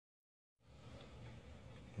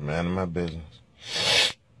Man of my business.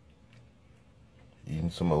 Eating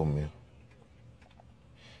some oatmeal.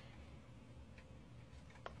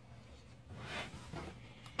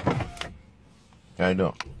 How you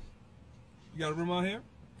doing? You got a room out here?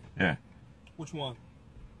 Yeah. Which one?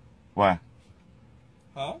 Why?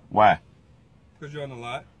 Huh? Why? Because you're on the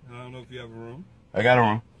lot, and I don't know if you have a room. I got a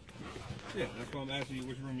room. Yeah, that's why I'm asking you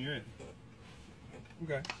which room you're in.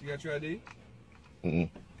 Okay, you got your ID? Mm-mm.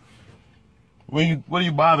 What are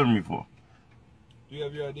you bothering me for? Do you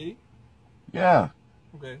have your ID? Yeah.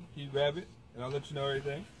 Okay, can you grab it, and I'll let you know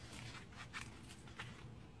everything?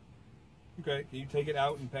 Okay, can you take it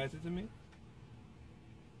out and pass it to me?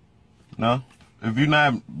 No. If you're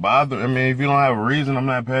not bothered, if you don't have a reason, I'm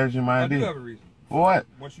not passing you my ID. I do have a reason. For what?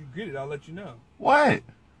 Once you get it, I'll let you know. What?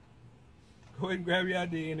 Go ahead and grab your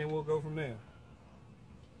ID, and then we'll go from there.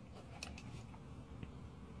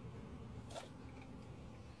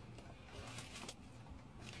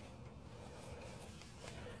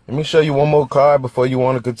 Let me show you one more card before you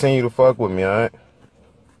want to continue to fuck with me, alright?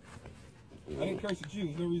 I didn't curse at you.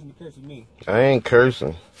 There's no reason to curse at me. I ain't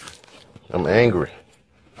cursing. I'm angry.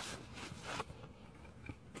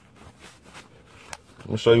 I'm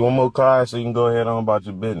gonna show you one more card so you can go ahead on about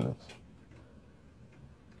your business.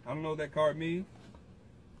 I don't know what that card means.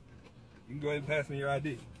 You can go ahead and pass me your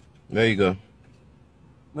ID. There you go.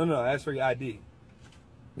 No, ask for your ID.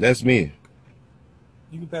 That's me.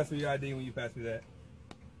 You can pass me your ID when you pass me that.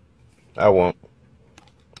 I won't.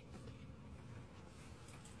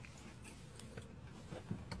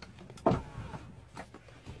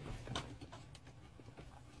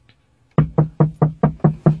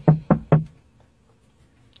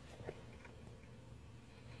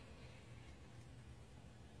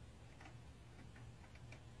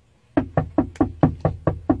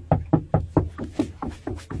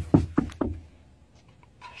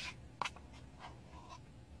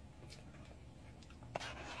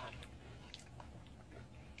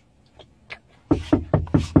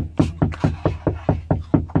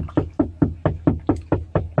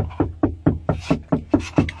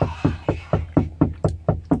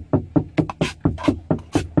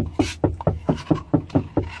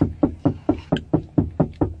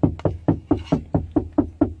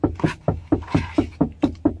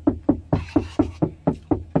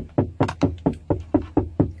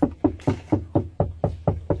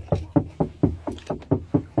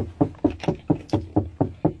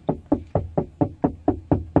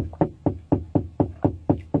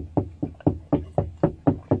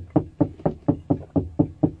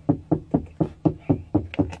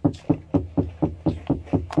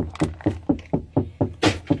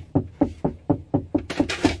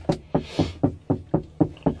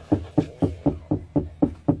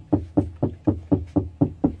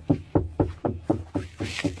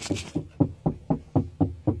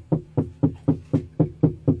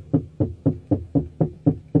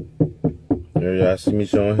 There y'all see me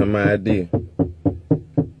showing him my ID.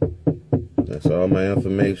 That's all my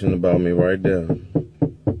information about me right there.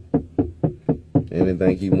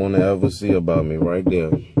 Anything he want to ever see about me right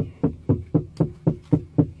there.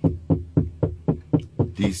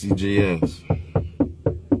 DCGS.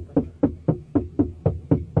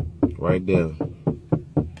 Right there.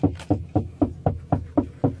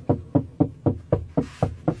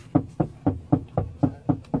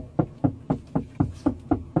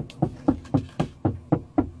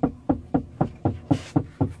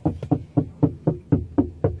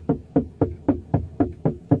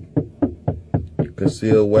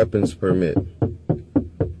 Concealed weapons permit.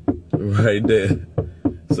 Right there.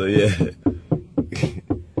 So yeah.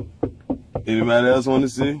 Anybody else want to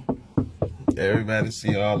see? Everybody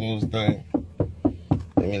see all those things?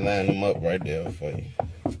 Let me line them up right there for you.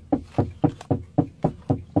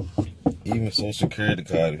 Even Social Security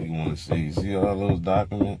card if you want to see. See all those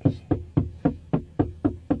documents?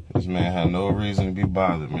 This man had no reason to be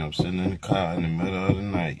bothering me. I'm sitting in the car in the middle of the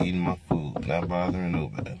night eating my food, not bothering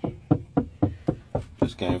nobody.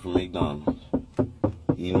 Just came from McDonald's,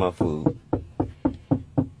 eating my food.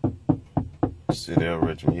 Sit there,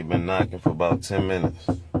 Richmond. He been knocking for about 10 minutes.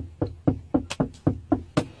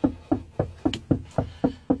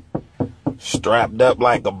 Strapped up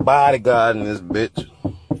like a bodyguard in this bitch.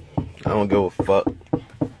 I don't give a fuck.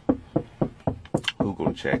 Who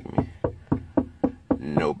gonna check me?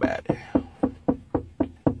 Nobody.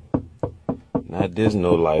 Not this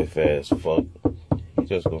no life ass fuck. He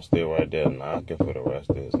just gonna stay right there knocking for the rest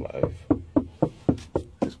of his life.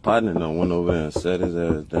 His partner done went over there and set his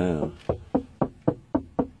ass down.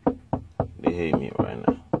 They hate me right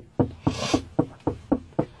now.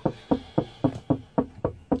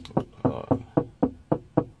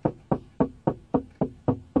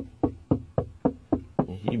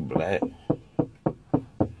 black.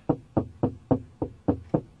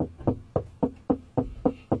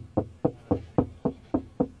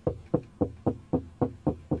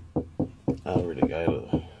 I already got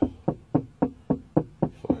a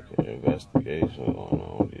fucking investigation going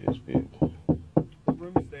on with these people. What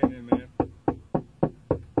room you staying in, man?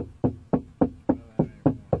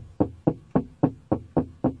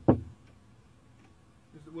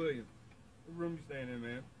 Mr. Williams, what room you staying in,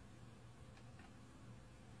 man?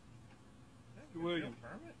 Mr. Williams.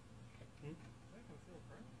 Permit? Hmm? That concealed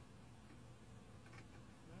permit?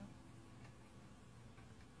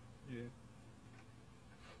 Yeah.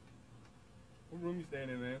 What room you staying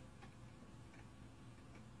in, man?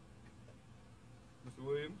 Mr.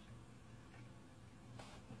 Williams?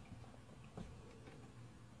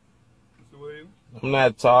 Mr. Williams? I'm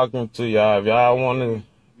not talking to y'all. If y'all want to,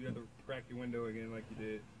 You have to crack your window again like you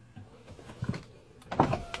did.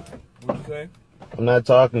 What'd you say? I'm not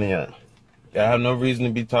talking to y'all. Y'all have no reason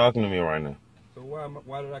to be talking to me right now. So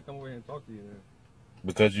why did I come over here and talk to you then?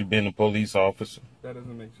 Because you've been a police officer. That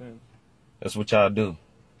doesn't make sense. That's what y'all do.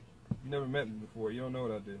 You never met me before. You don't know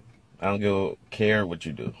what I do. I don't care what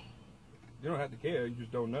you do. You don't have to care. You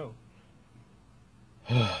just don't know.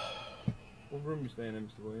 What room you staying in,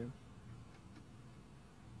 Mr. Williams?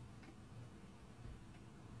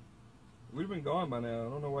 We've been gone by now. I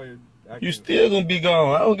don't know why you're acting. You still gonna be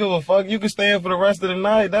gone. I don't give a fuck. You can stay in for the rest of the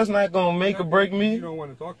night. That's not gonna make or break You me. don't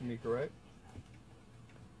want to talk to me, correct?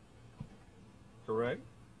 Correct?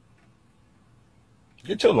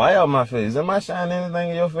 Get your light out my face. Am I shining anything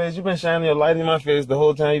in your face? You been shining your light in my face the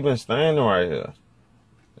whole time you been standing right here.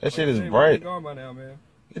 That shit is We've bright. been gone by now, man.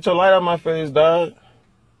 Get your light out my face, dog.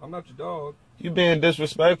 I'm not your dog. You being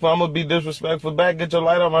disrespectful. I'm gonna be disrespectful back. Get your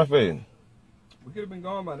light out my face. We could have been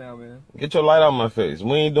gone by now, man. Get your light out my face.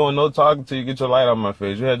 We ain't doing no talking till you get your light out my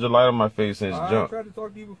face. You had your light on my face since I jump. tried to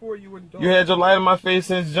talk to you before. You wouldn't talk. You had your light on my face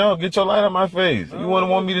since jump. Get your light on my face. You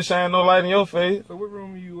wouldn't want me to shine no light in your face. So what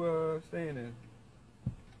room are you staying in?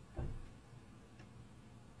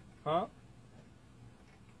 Huh?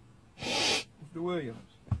 Mr. Williams.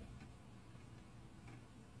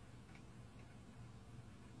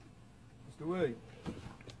 Mr. Williams.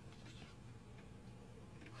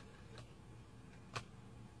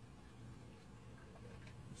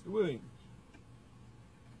 Mr. Williams.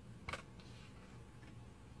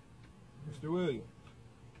 Mr. Williams.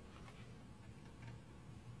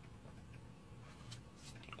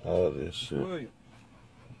 All this Mr. shit. Williams.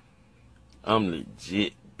 I'm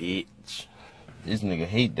legit, bitch. This nigga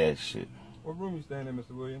hate that shit. What room you staying in,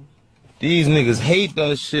 Mr. Williams? These niggas hate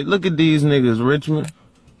that shit. Look at these niggas, Richmond.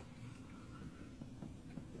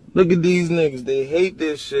 Look at these niggas. They hate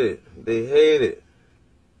this shit. They hate it.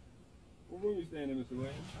 What room you staying in, Mr.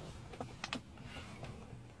 Williams?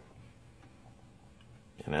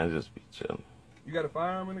 And I just be chilling. You got a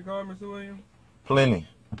firearm in the car, Mr. Williams? Plenty.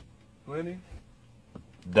 Plenty?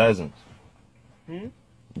 Dozens. Hmm?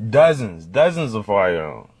 Dozens of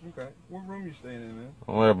firearms. Okay. What room you staying in, man?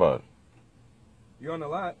 Don't worry about it. You on the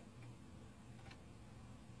lot?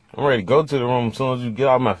 I'm ready to go to the room as soon as you get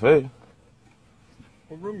out my face.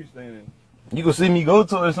 What room you staying in? You can see me go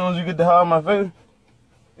to it as soon as you get the hell out my face.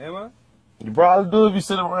 Am I? You probably do if you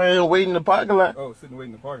sit around here waiting in the parking lot. Oh, sitting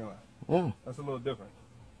waiting in the parking lot. Yeah. That's a little different.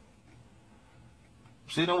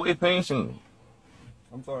 Sit and wait patiently.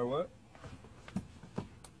 I'm sorry, what?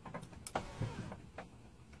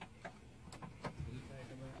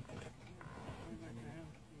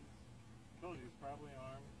 Told you, he's probably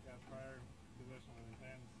armed, got prior possession with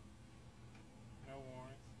intent, no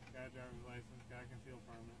warrants, got a driver's license, got a concealed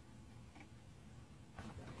permit.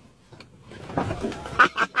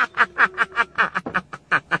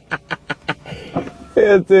 Pay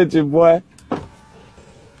attention, boy.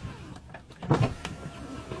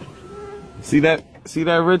 See that,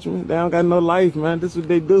 Richmond? They don't got no life, man. This what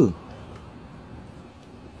they do.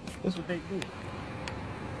 That's what they do.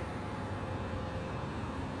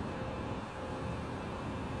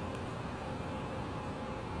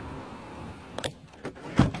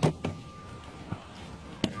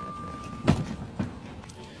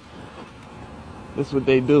 That's what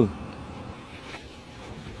they do.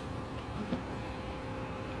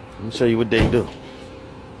 Let me show you what they do.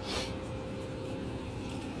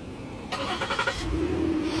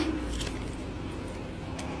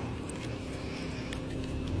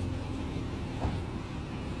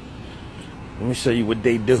 Let me show you what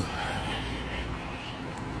they do.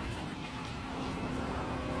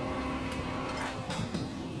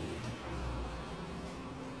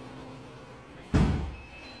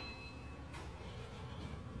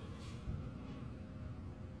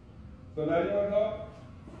 So now you want to talk?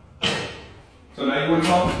 So now you want to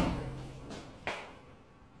call?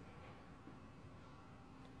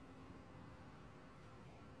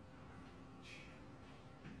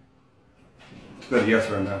 Good, yes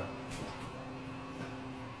or no?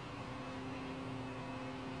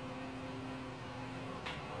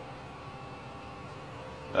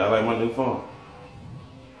 I like my new phone.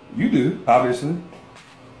 You do, obviously.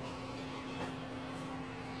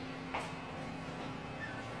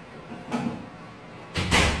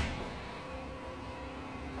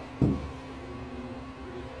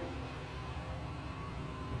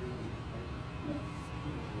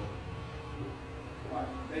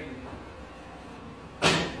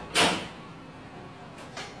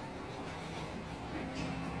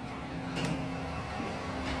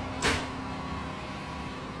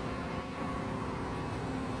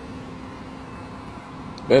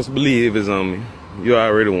 Best believe it's on me. You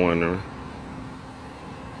already wondering.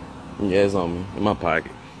 Yeah, it's on me. In my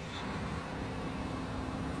pocket.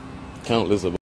 Countless of